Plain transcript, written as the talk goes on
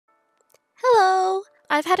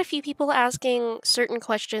I've had a few people asking certain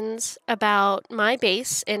questions about my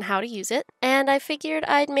base and how to use it, and I figured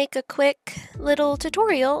I'd make a quick little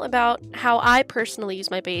tutorial about how I personally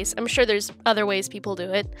use my base. I'm sure there's other ways people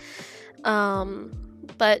do it,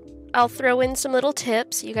 but I'll throw in some little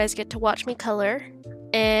tips. You guys get to watch me color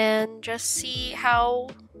and just see how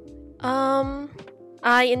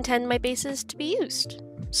I intend my bases to be used.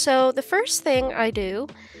 So the first thing I do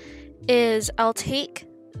is I'll take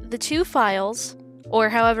the two files, or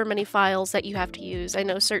however many files that you have to use. I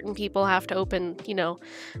know certain people have to open,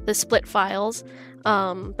 the split files,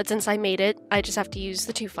 but since I made it, I just have to use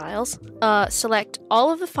the two files. Select all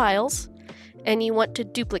of the files, and you want to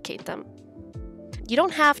duplicate them. You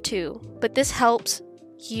don't have to, but this helps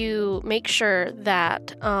you make sure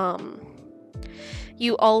that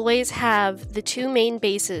you always have the two main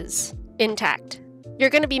bases intact. You're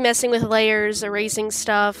going to be messing with layers, erasing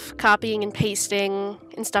stuff, copying and pasting,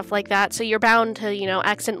 and stuff like that, so you're bound to,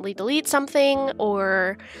 accidentally delete something,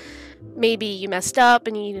 or maybe you messed up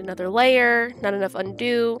and you need another layer, not enough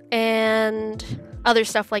undo, and other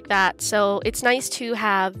stuff like that. So it's nice to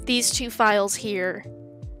have these two files here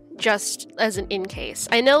just as an in case.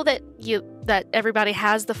 I know that everybody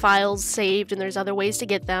has the files saved and there's other ways to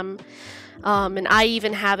get them. And I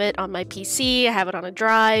even have it on my PC, I have it on a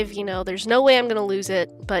drive, there's no way I'm going to lose it,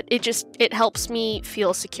 but it helps me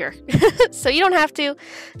feel secure. So you don't have to,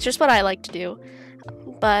 it's just what I like to do.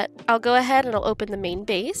 But I'll go ahead and I'll open the main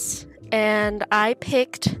base, and I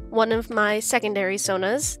picked one of my secondary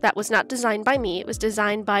Sonas that was not designed by me, it was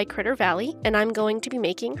designed by Critter Valley, and I'm going to be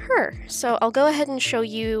making her. So I'll go ahead and show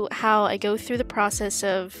you how I go through the process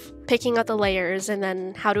of picking out the layers and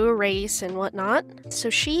then how to erase and whatnot. So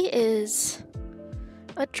she is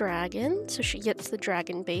a dragon, so she gets the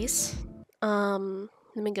dragon base. Let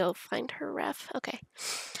me go find her ref. Okay.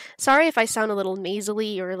 Sorry if I sound a little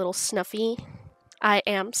nasally or a little snuffy. I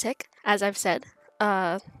am sick, as I've said.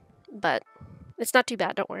 But it's not too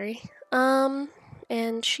bad, don't worry.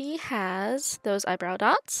 And she has those eyebrow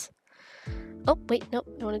dots. Oh, wait, nope,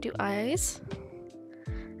 I want to do eyes.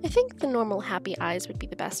 I think the normal happy eyes would be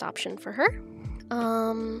the best option for her.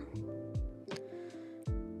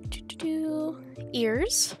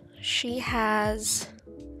 Ears. She has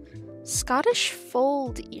Scottish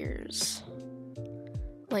fold ears.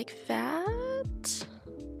 Like that.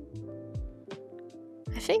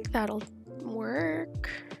 I think that'll work.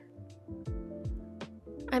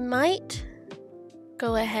 I might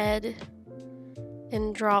go ahead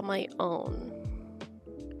and draw my own.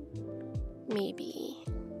 Maybe.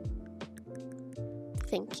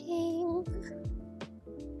 Thinking.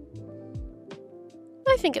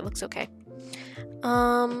 I think it looks okay.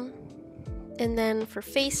 And then for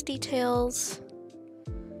face details,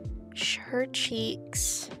 her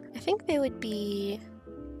cheeks, I think they would be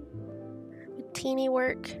teeny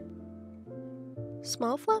work.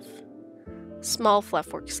 Small fluff? Small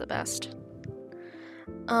fluff works the best.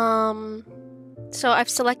 So I've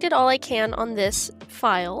selected all I can on this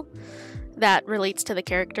file that relates to the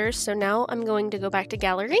characters. So now I'm going to go back to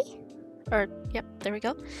gallery. Yep, there we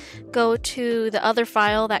go. Go to the other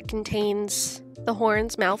file that contains the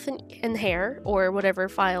horns, mouth, and hair, or whatever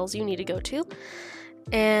files you need to go to.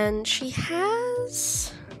 And she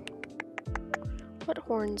has... What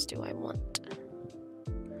horns do I want?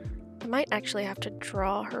 I might actually have to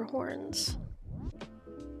draw her horns.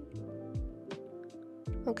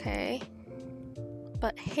 Okay.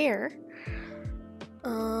 But hair...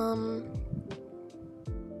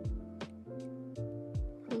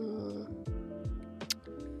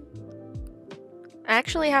 I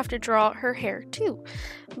actually have to draw her hair too.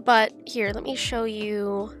 But here, let me show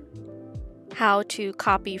you how to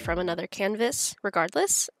copy from another canvas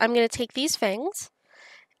regardless. I'm going to take these fangs,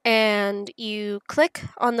 and you click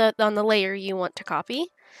on the layer you want to copy,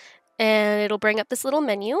 and it'll bring up this little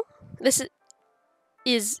menu. This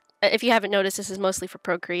is, if you haven't noticed, this is mostly for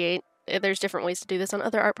Procreate. There's different ways to do this on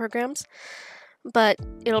other art programs. But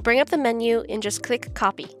it'll bring up the menu and just click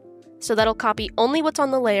copy. So that'll copy only what's on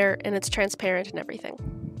the layer, and it's transparent and everything.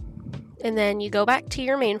 And then you go back to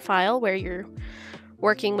your main file where you're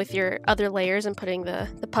working with your other layers and putting the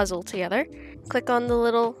puzzle together. Click on the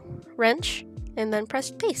little wrench and then press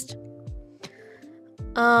paste.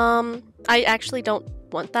 I actually don't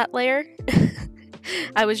want that layer.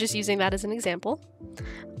 I was just using that as an example.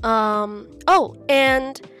 Oh,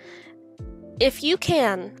 and if you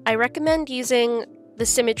can, I recommend using the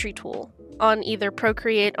symmetry tool on either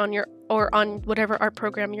Procreate or on whatever art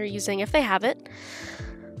program you're using if they have it.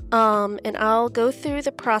 And I'll go through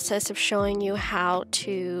the process of showing you how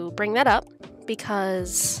to bring that up,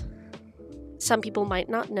 because some people might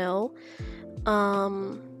not know.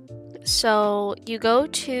 So you go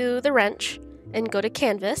to the wrench and go to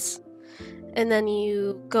canvas, and then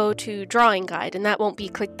you go to drawing guide, and that won't be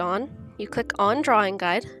clicked on. You click on drawing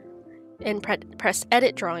guide and press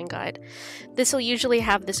edit drawing guide. This will usually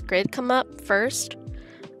have this grid come up first.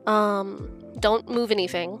 Don't move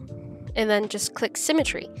anything, and then just click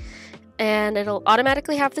symmetry, and it'll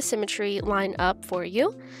automatically have the symmetry line up for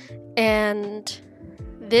you, and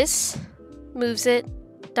this moves it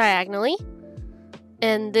diagonally,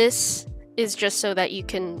 and this is just so that you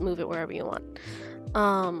can move it wherever you want.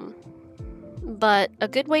 But a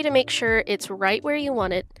good way to make sure it's right where you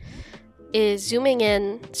want it is zooming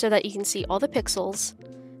in so that you can see all the pixels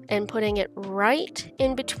and putting it right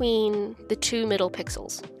in between the two middle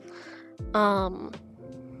pixels,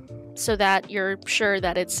 so that you're sure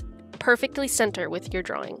that it's perfectly center with your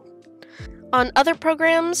drawing. On other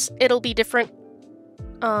programs, it'll be different,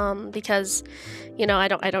 because, you know, I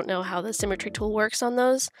don't know how the symmetry tool works on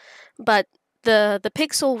those, but the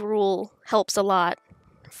pixel rule helps a lot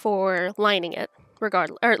for lining it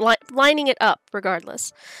lining it up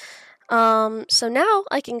regardless. So now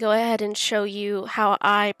I can go ahead and show you how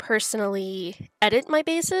I personally edit my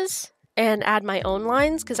bases and add my own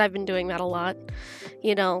lines, because I've been doing that a lot.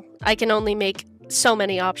 You know, I can only make so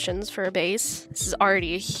many options for a base. This is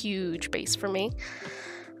already a huge base for me.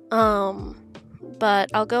 But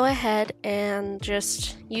I'll go ahead and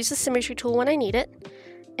just use the symmetry tool when I need it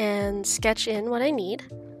and sketch in what I need.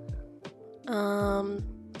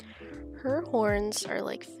 Her horns are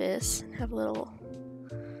like this and have little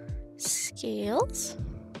scales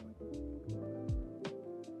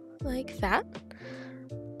like that.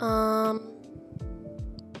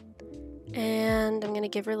 And I'm gonna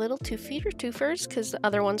give her little 2 feet or twofers because the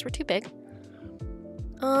other ones were too big.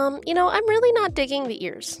 You know, I'm really not digging the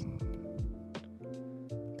ears.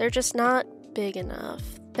 They're just not big enough.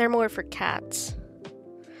 They're more for cats.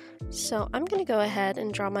 So I'm gonna go ahead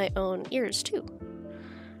and draw my own ears too.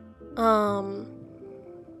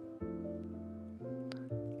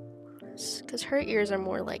 Because her ears are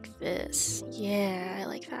more like this. Yeah, I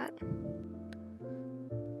like that.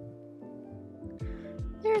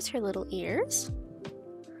 There's her little ears.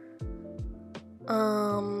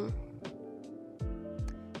 And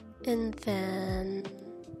then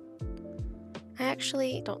I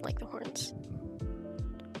actually don't like the horns.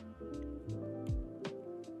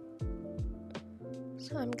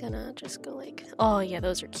 So I'm gonna just go like, oh yeah,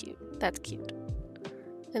 those are cute. That's cute.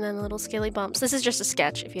 And then the little scaly bumps. This is just a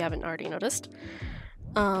sketch if you haven't already noticed.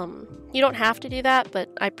 You don't have to do that, but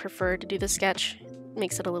I prefer to do the sketch. It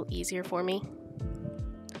makes it a little easier for me.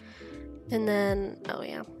 And then, oh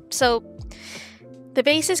yeah. So the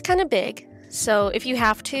base is kind of big. So if you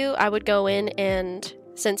have to, I would go in and,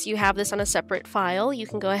 since you have this on a separate file, you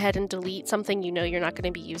can go ahead and delete something you know you're not going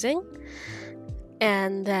to be using.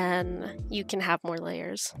 And then you can have more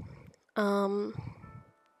layers. And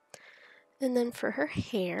then for her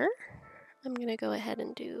hair, I'm going to go ahead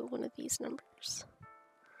and do one of these numbers.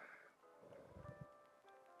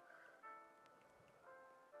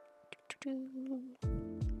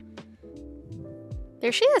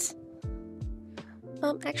 There she is.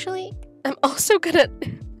 Actually, I'm also gonna.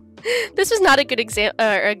 This was not a good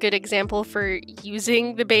example for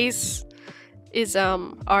using the base. Is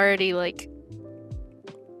already like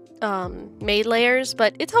made layers,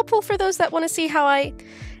 but it's helpful for those that want to see how I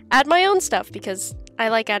add my own stuff, because I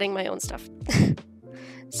like adding my own stuff.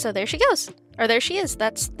 So there she goes, or there she is.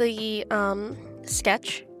 That's the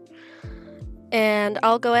sketch. And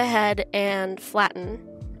I'll go ahead and flatten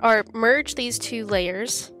or merge these two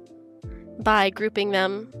layers by grouping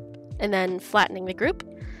them and then flattening the group,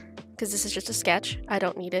 because this is just a sketch. I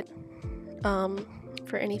don't need it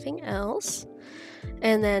for anything else.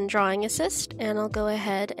 And then drawing assist, and I'll go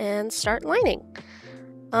ahead and start lining,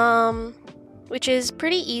 which is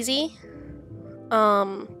pretty easy.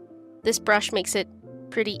 This brush makes it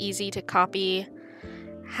pretty easy to copy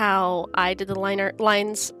how I did the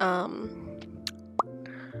lines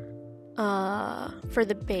for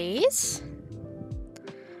the base.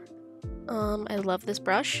 I love this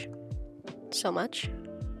brush so much.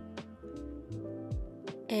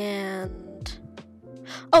 And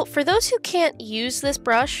oh, for those who can't use this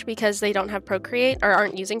brush because they don't have Procreate or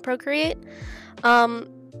aren't using Procreate,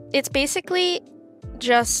 it's basically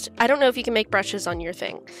just, I don't know if you can make brushes on your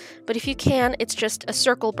thing, but if you can, it's just a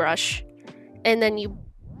circle brush, and then you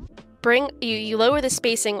lower the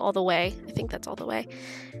spacing all the way. I think that's all the way.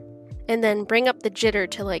 And then bring up the jitter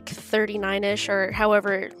to like 39-ish or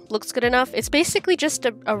however looks good enough. It's basically just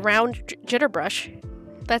a round jitter brush.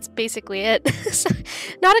 That's basically it. So,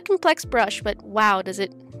 not a complex brush, but wow, does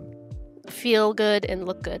it feel good and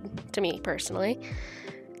look good to me personally.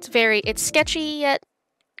 It's it's sketchy yet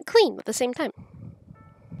clean at the same time.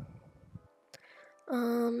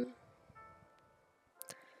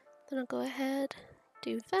 Then I'll go ahead,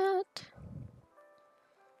 do that.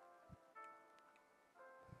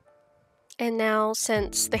 And now,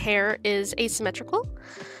 since the hair is asymmetrical,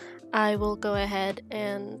 I will go ahead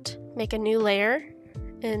and make a new layer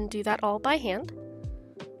and do that all by hand.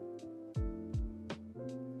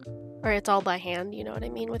 Or it's all by hand, you know what I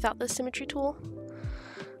mean, without the symmetry tool.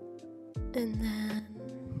 And then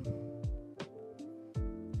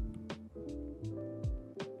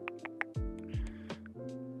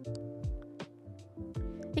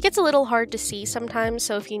it gets a little hard to see sometimes,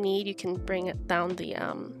 so if you need, you can bring it down the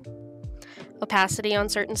opacity on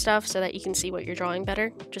certain stuff so that you can see what you're drawing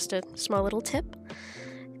better. Just a small little tip.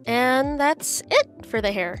 And that's it for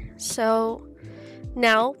the hair. So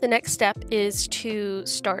now the next step is to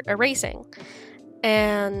start erasing.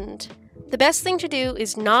 And the best thing to do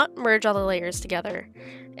is not merge all the layers together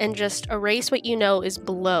and just erase what you know is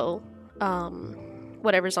below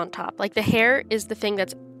whatever's on top. Like the hair is the thing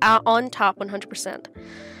that's on top 100%,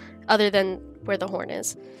 other than where the horn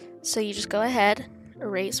is. So you just go ahead,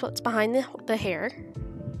 erase what's behind the hair.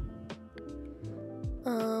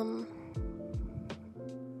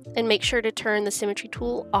 And make sure to turn the symmetry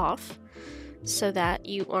tool off so that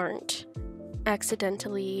you aren't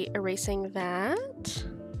accidentally erasing that.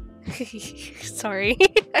 Sorry,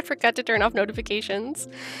 I forgot to turn off notifications.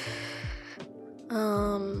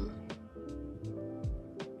 I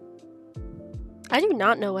do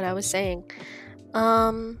not know what I was saying.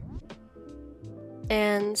 And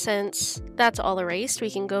since that's all erased,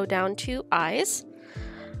 we can go down to eyes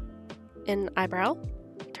and eyebrow.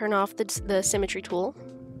 Turn off the symmetry tool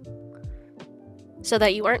so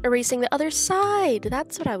that you aren't erasing the other side.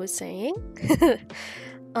 That's what I was saying.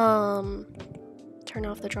 Turn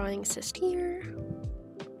off the drawing assist here.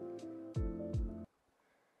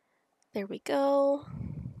 There we go.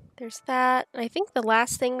 There's that. I think the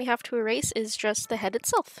last thing we have to erase is just the head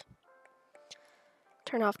itself.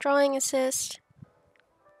 Turn off drawing assist.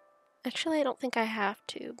 Actually, I don't think I have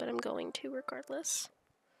to, but I'm going to regardless.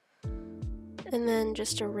 And then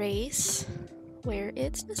just erase where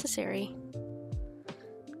it's necessary.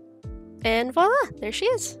 And voila, there she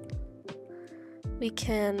is. We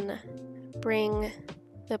can bring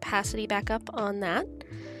the opacity back up on that.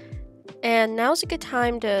 And now's a good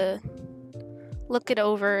time to look it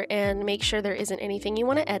over and make sure there isn't anything you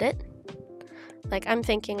want to edit. Like I'm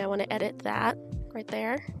thinking I want to edit that right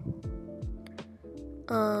there.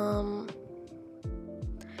 I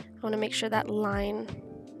want to make sure that line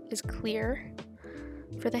is clear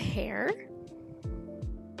for the hair.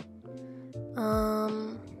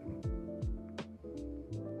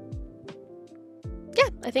 Yeah,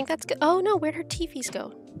 I think that's good. Oh no, where'd her teethies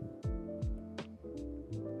go?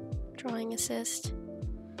 Drawing assist.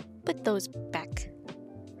 Put those back.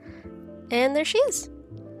 And there she is.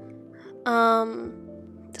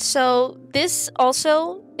 So this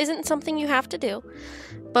also isn't something you have to do,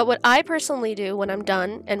 but what I personally do when I'm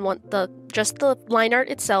done and want just the line art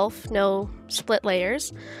itself, no split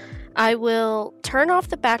layers, I will turn off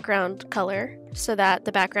the background color so that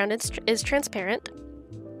the background is transparent.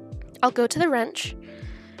 I'll go to the wrench,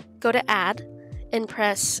 go to add, and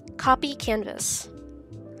press copy canvas.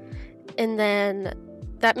 And then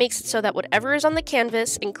that makes it so that whatever is on the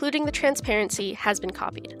canvas, including the transparency, has been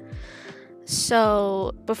copied.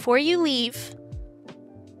 So before you leave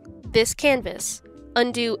this canvas,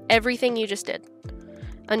 undo everything you just did.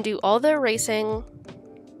 Undo all the erasing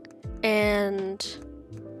and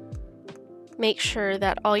make sure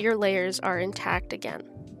that all your layers are intact again.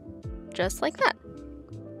 Just like that.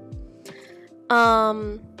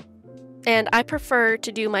 And I prefer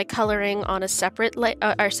to do my coloring on a separate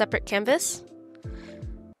canvas.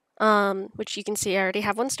 Which you can see I already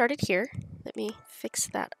have one started here. Let me fix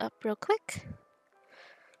that up real quick.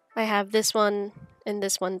 I have this one and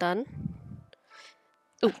this one done.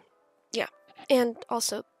 Ooh, yeah, and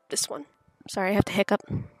also this one. Sorry, I have to hiccup.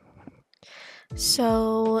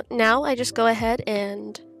 So now I just go ahead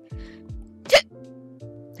and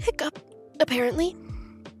hiccup, apparently.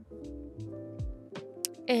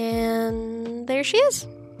 And there she is.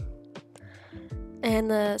 And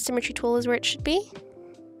the symmetry tool is where it should be.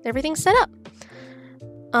 Everything's set up.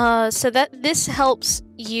 So that this helps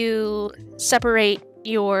you separate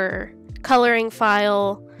your coloring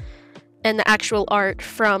file and the actual art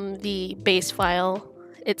from the base file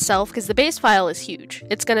itself, because the base file is huge.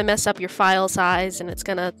 It's going to mess up your file size and it's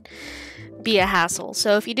going to be a hassle.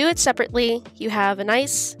 So if you do it separately, you have a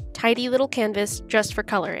nice, tidy little canvas just for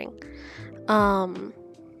coloring.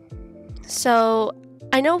 So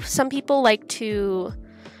I know some people like to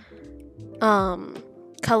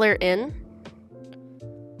color in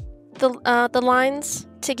the lines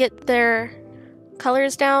to get their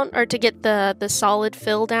colors down, or to get the solid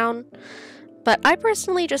fill down. But I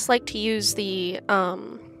personally just like to use the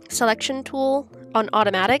selection tool on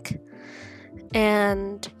automatic,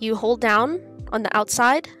 and you hold down on the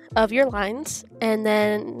outside of your lines, and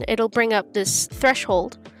then it'll bring up this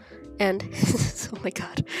threshold, and oh my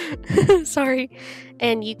god, sorry,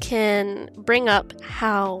 and you can bring up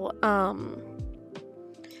how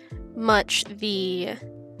much the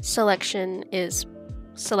selection is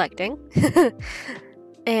selecting.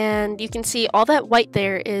 And you can see all that white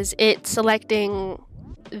there is it selecting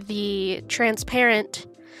the transparent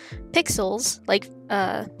pixels, like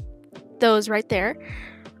those right there,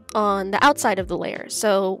 on the outside of the layer.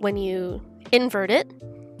 So when you invert it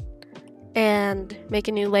and make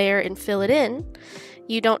a new layer and fill it in,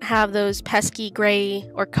 you don't have those pesky gray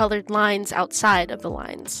or colored lines outside of the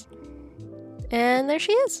lines. And there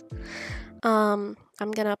she is. I'm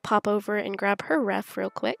gonna pop over and grab her ref real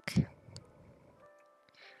quick.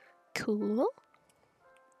 Cool.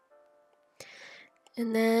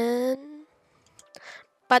 And then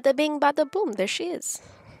bada bing, bada boom, there she is.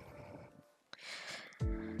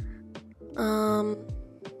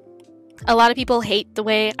 A lot of people hate the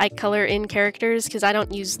way I color in characters because I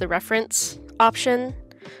don't use the reference option,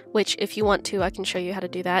 which if you want to, I can show you how to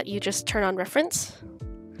do that. You just turn on reference,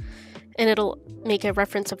 and it'll make a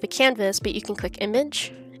reference of the canvas, but you can click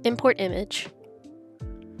image, import image,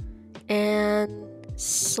 and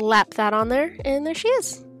slap that on there, and there she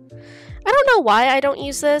is. I don't know why I don't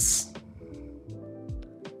use this.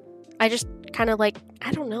 I just kind of like,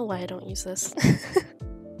 I don't know why I don't use this.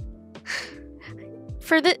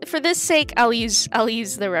 For this sake, I'll use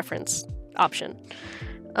the reference option.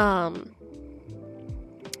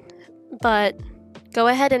 But go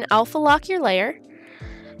ahead and alpha lock your layer,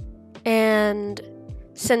 and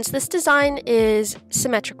since this design is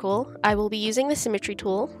symmetrical, I will be using the symmetry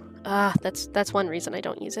tool. That's one reason I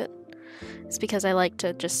don't use it. It's because I like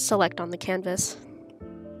to just select on the canvas.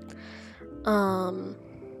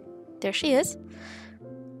 There she is.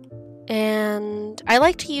 And I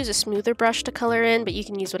like to use a smoother brush to color in, but you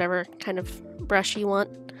can use whatever kind of brush you want.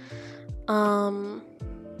 And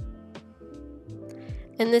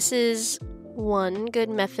this is one good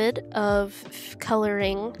method of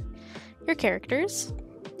coloring your characters,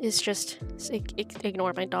 is just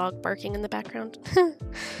ignore my dog barking in the background.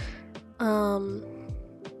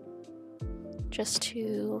 Just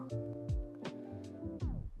to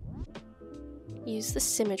use the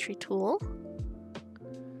symmetry tool.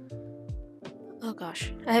 Oh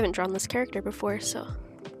gosh, I haven't drawn this character before, so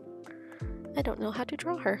I don't know how to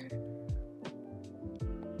draw her.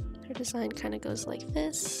 Her design kind of goes like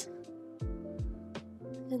this,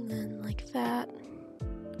 and then like that,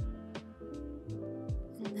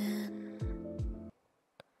 and then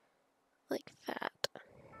like that.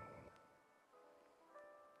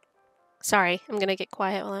 Sorry, I'm gonna get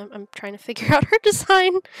quiet while I'm trying to figure out her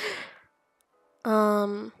design.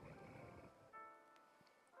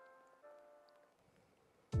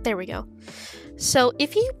 There we go. So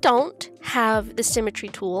if you don't have the symmetry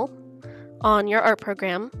tool on your art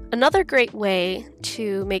program, another great way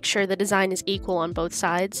to make sure the design is equal on both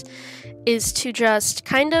sides is to just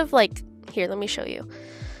kind of like, here, let me show you.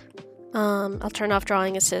 I'll turn off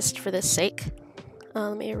drawing assist for this sake.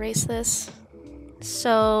 Let me erase this.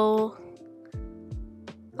 So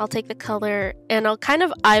I'll take the color and I'll kind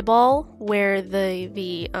of eyeball where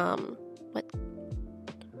the what?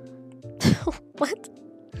 What?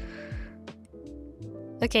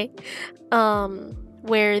 Okay,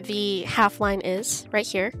 where the half line is, right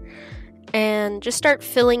here, and just start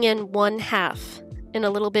filling in one half and a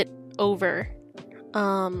little bit over.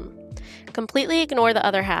 Completely ignore the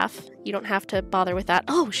other half. You don't have to bother with that.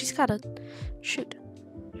 Oh, she's got a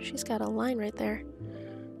line right there.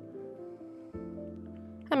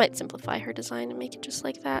 I might simplify her design and make it just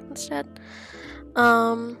like that instead.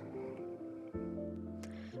 So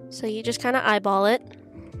you just kind of eyeball it.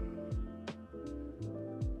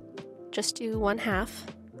 Just do one half.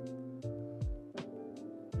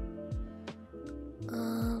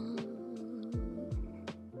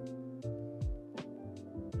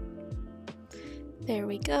 There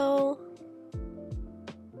we go.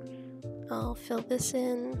 I'll fill this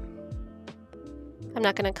in. I'm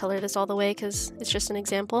not going to color this all the way because it's just an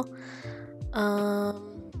example.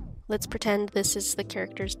 Let's pretend this is the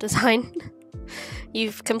character's design.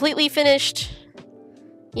 You've completely finished,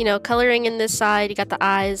 you know, coloring in this side. You got the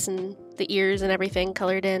eyes and the ears and everything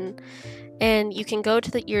colored in. And you can go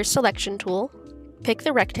to your selection tool, pick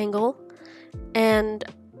the rectangle, and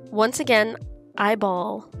once again,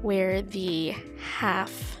 eyeball where the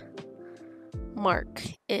half mark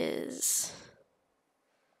is.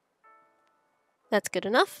 That's good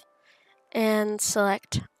enough. And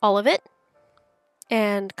select all of it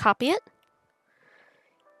and copy it,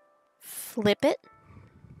 flip it,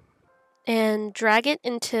 and drag it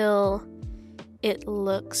until it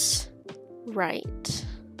looks right.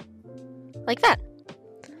 Like that.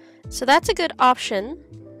 So that's a good option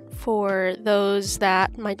for those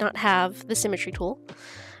that might not have the symmetry tool.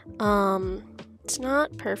 It's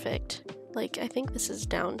not perfect. Like, I think this is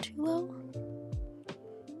down too low.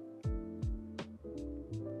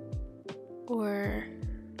 Or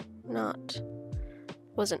not.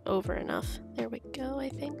 Wasn't over enough. There we go, I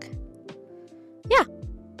think. Yeah.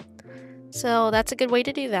 So that's a good way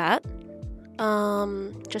to do that.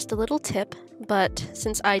 Just a little tip, but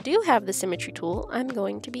since I do have the symmetry tool, I'm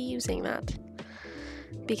going to be using that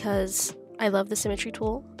because I love the symmetry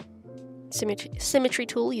tool. Symmetry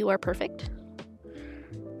tool, you are perfect.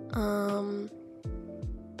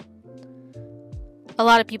 A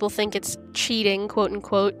lot of people think it's cheating, quote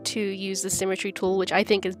unquote, to use the symmetry tool, which I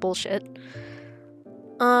think is bullshit.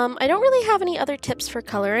 I don't really have any other tips for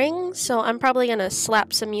coloring, so I'm probably gonna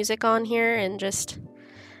slap some music on here and just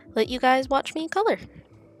let you guys watch me color.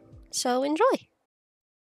 So enjoy!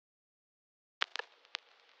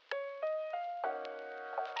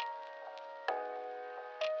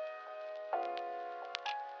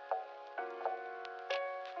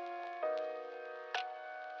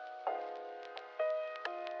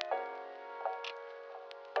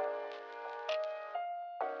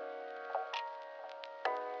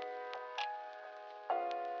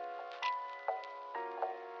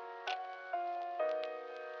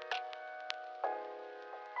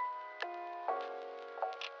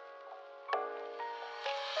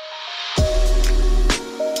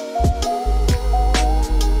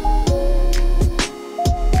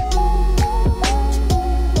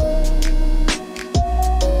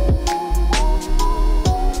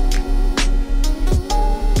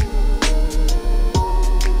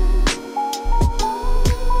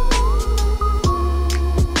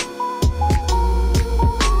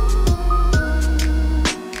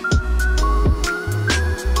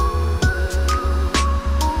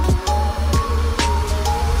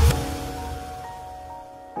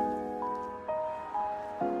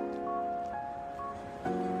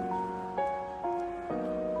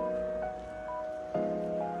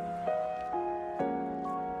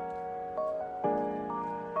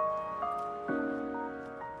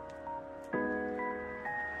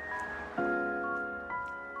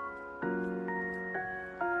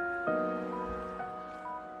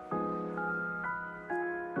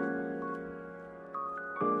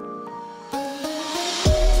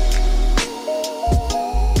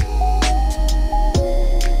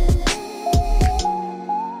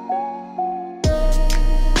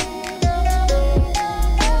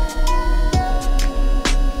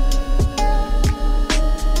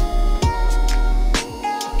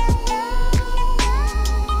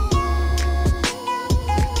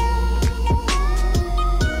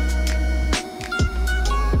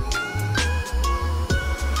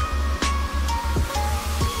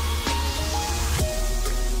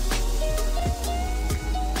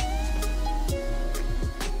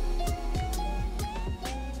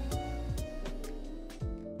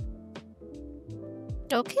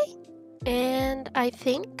 Okay, and I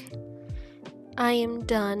think I am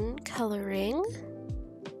done coloring.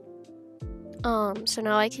 So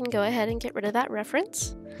now I can go ahead and get rid of that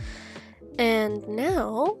reference. And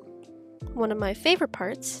now, one of my favorite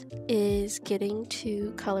parts is getting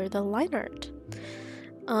to color the line art.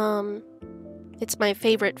 It's my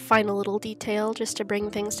favorite final little detail just to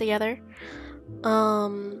bring things together.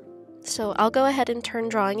 So I'll go ahead and turn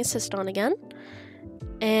Drawing Assist on again.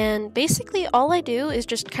 And basically all I do is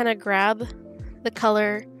just kind of grab the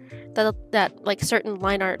color that like certain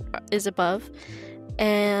line art is above,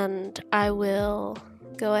 and I will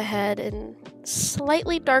go ahead and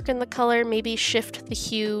slightly darken the color, maybe shift the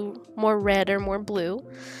hue more red or more blue,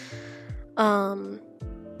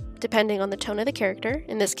 depending on the tone of the character.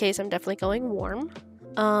 In this case, I'm definitely going warm.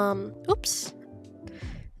 Oops.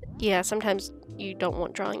 Yeah, sometimes you don't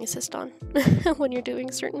want Drawing Assist on when you're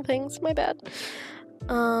doing certain things, my bad.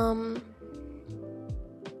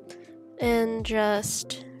 And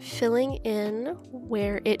just filling in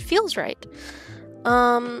where it feels right.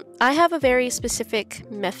 I have a very specific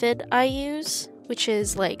method I use, which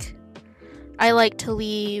is like, I like to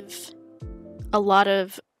leave a lot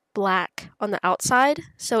of black on the outside,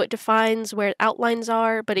 so it defines where outlines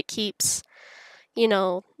are, but it keeps, you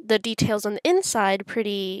know, the details on the inside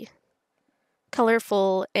pretty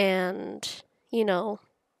colorful and, you know,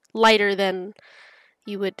 lighter than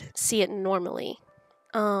you would see it normally.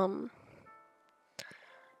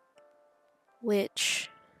 Which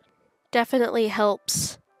definitely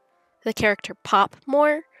helps the character pop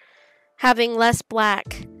more. Having less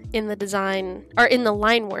black in the design, or in the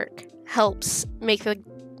line work, helps make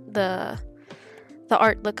the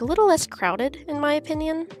art look a little less crowded, in my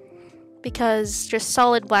opinion, because just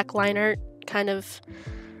solid black line art kind of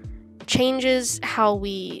changes how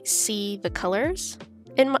we see the colors.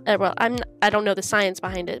 Well, I don't know the science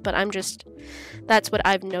behind it, but that's what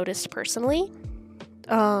I've noticed personally.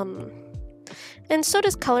 And so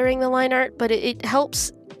does coloring the line art, but it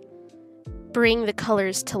helps bring the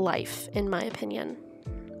colors to life, in my opinion.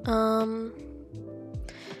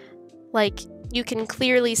 Like, you can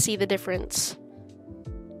clearly see the difference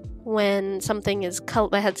when something has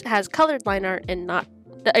colored line art and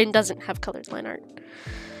doesn't have colored line art.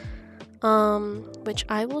 Which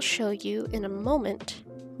I will show you in a moment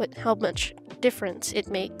how much difference it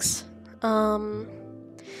makes. And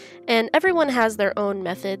everyone has their own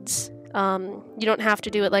methods. You don't have to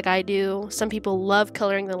do it like I do. Some people love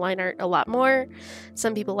coloring the line art a lot more.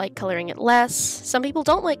 Some people like coloring it less. Some people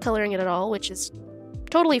don't like coloring it at all, which is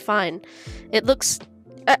totally fine.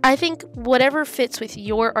 I think whatever fits with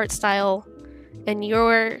your art style and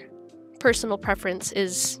your personal preference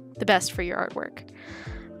is the best for your artwork.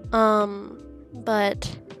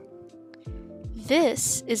 But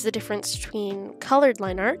this is the difference between colored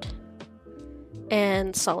line art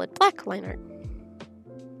and solid black line art.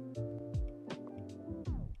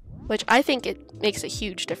 Which I think it makes a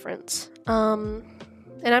huge difference. And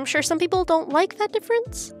I'm sure some people don't like that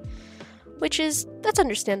difference, that's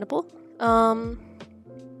understandable. I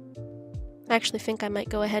actually think I might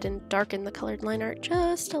go ahead and darken the colored line art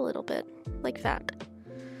just a little bit, like that.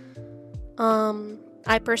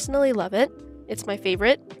 I personally love it. It's my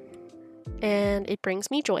favorite, and it brings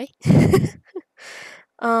me joy.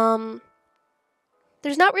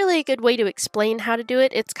 There's not really a good way to explain how to do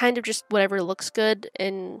it. It's kind of just whatever looks good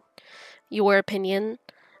in your opinion.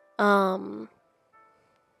 But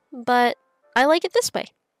I like it this way.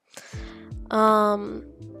 But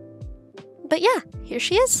yeah, here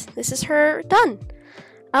she is. This is her done.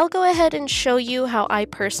 I'll go ahead and show you how I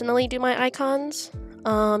personally do my icons,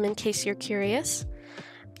 in case you're curious.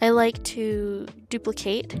 I like to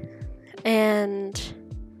duplicate and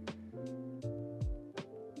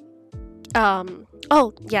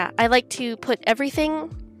I like to put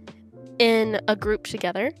everything in a group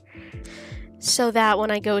together so that when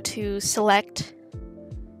I go to select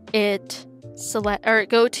or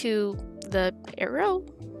go to the arrow,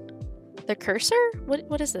 the cursor?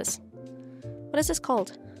 What is this? What is this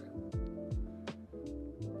called?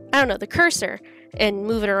 I don't know, the cursor, and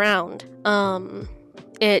move it around.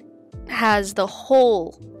 It has the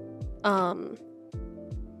whole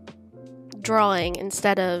drawing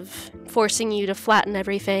instead of forcing you to flatten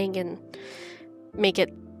everything and make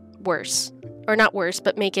it worse. Or not worse,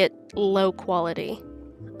 but make it low quality.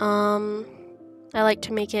 I like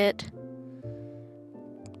to make it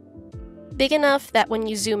big enough that when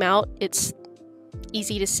you zoom out, it's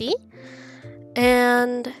easy to see.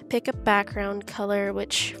 And pick a background color,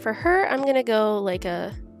 which for her, I'm gonna go like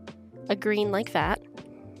a green like that.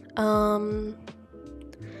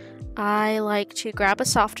 I like to grab a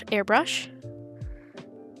soft airbrush,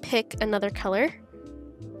 pick another color,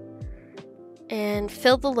 and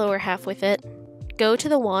fill the lower half with it. Go to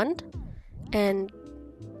the wand and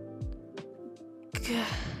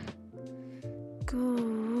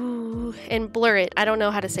blur it. I don't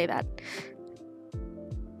know how to say that.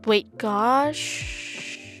 Wait,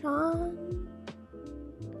 Gaussian?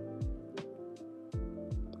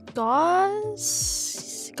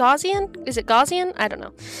 Gaussian? Is it Gaussian? I don't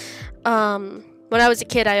know. When I was a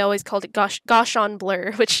kid, I always called it Gaussian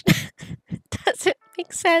blur, which doesn't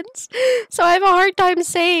make sense. So I have a hard time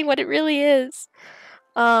saying what it really is.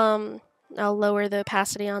 I'll lower the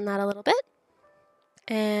opacity on that a little bit.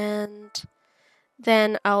 And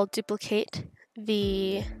then I'll duplicate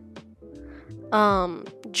the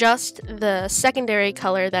just the secondary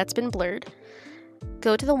color that's been blurred.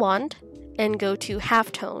 Go to the wand and go to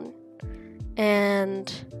halftone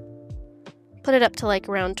and put it up to like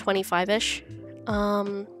around 25-ish.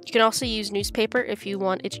 You can also use newspaper if you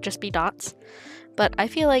want it to just be dots, but I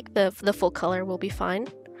feel like the full color will be fine.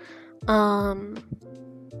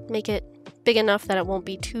 Make it big enough that it won't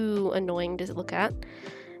be too annoying to look at.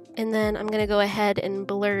 And then I'm gonna go ahead and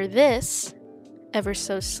blur this ever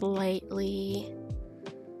so slightly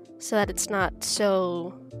so that it's not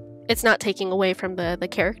taking away from the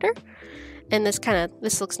character. And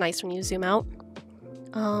this looks nice when you zoom out.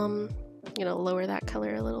 I'm gonna lower that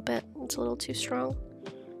color a little bit. It's a little too strong.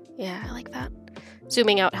 Yeah, I like that.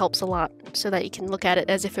 Zooming out helps a lot so that you can look at it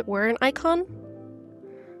as if it were an icon.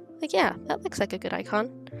 Like, yeah, that looks like a good icon.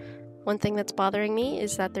 One thing that's bothering me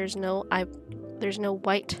is that there's no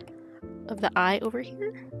white of the eye over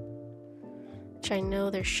here, which I know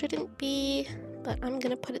there shouldn't be, but I'm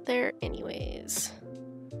gonna put it there anyways.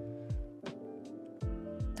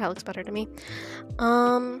 That looks better to me.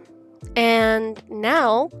 And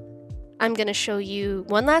now I'm gonna show you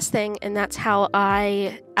one last thing, and that's how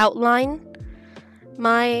I outline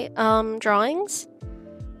my drawings.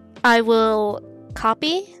 I will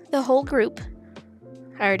copy the whole group.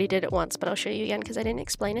 I already did it once, but I'll show you again because I didn't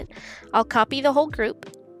explain it. I'll copy the whole group,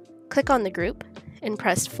 click on the group, and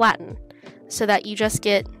press flatten so that you just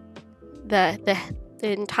get the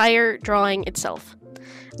entire drawing itself.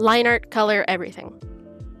 Line art, color, everything.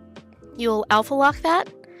 You'll alpha lock that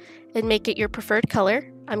and make it your preferred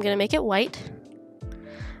color. I'm gonna make it white.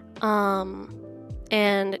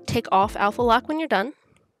 And take off alpha lock when you're done.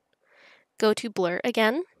 Go to blur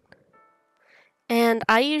again. And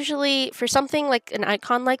I usually, for something like an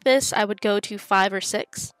icon like this, I would go to 5 or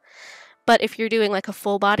 6. But if you're doing like a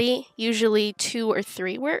full body, usually 2 or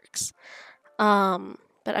 3 works. But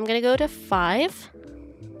I'm gonna go to 5.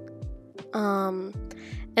 And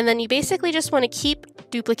then you basically just want to keep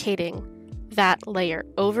duplicating that layer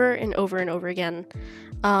over and over and over again.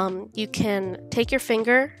 You can take your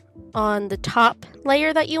finger on the top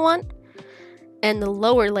layer that you want and the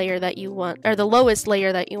lower layer that you want, or the lowest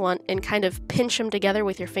layer that you want, and kind of pinch them together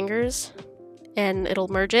with your fingers and it'll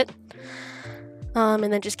merge it. And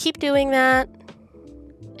then just keep doing that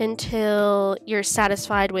until you're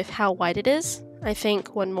satisfied with how wide it is. I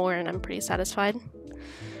think one more and I'm pretty satisfied.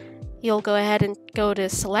 You'll go ahead and go to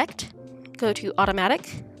select, go to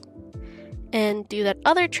automatic, and do that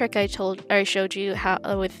other trick I showed you how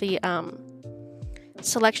with the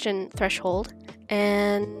selection threshold,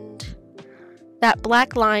 and that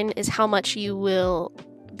black line is how much you will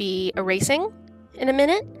be erasing in a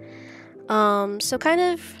minute. So kind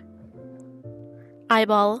of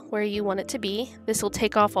eyeball where you want it to be. This will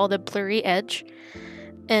take off all the blurry edge,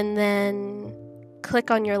 and then click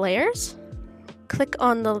on your layers, click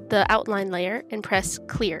on the outline layer and press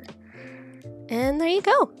clear. And there you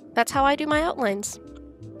go. That's how I do my outlines.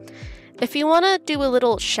 If you want to do a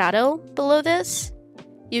little shadow below this,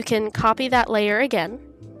 you can copy that layer again,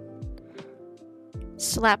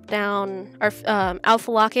 slap down or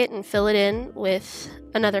alpha lock it and fill it in with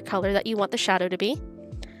another color that you want the shadow to be,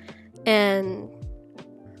 and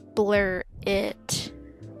blur it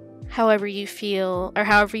however you feel or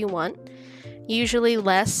however you want. Usually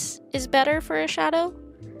less is better for a shadow.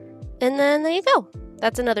 And then there you go.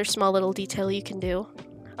 That's another small little detail you can do.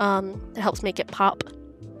 It helps make it pop.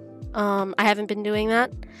 I haven't been doing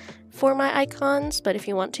that for my icons, but if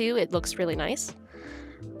you want to, it looks really nice.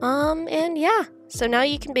 And yeah, so now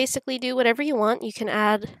you can basically do whatever you want. You can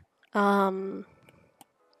add a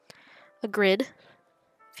grid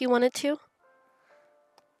if you wanted to.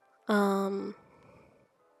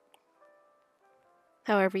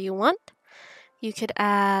 However you want. You could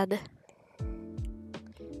add,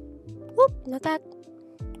 whoop, not that,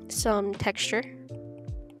 some texture.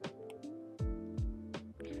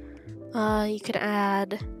 You could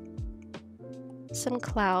add some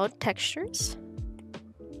cloud textures.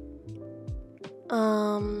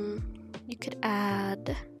 You could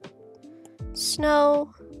add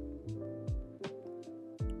snow.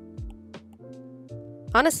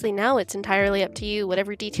 Honestly, now it's entirely up to you.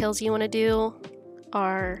 Whatever details you want to do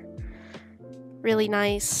are really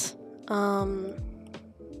nice.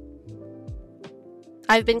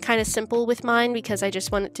 I've been kind of simple with mine because I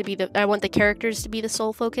just want it to be I want the characters to be the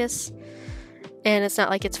sole focus, and it's not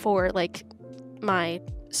like it's for like my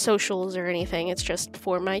socials or anything. It's just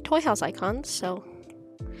for my toy house icons, so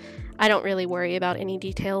I don't really worry about any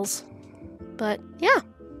details. But yeah,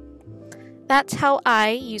 that's how I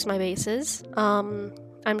use my bases.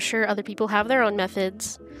 I'm sure other people have their own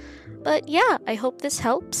methods, but yeah, I hope this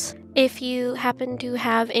helps. If you happen to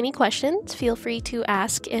have any questions, feel free to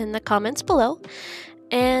ask in the comments below.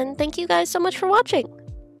 And thank you guys so much for watching.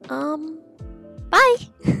 Bye!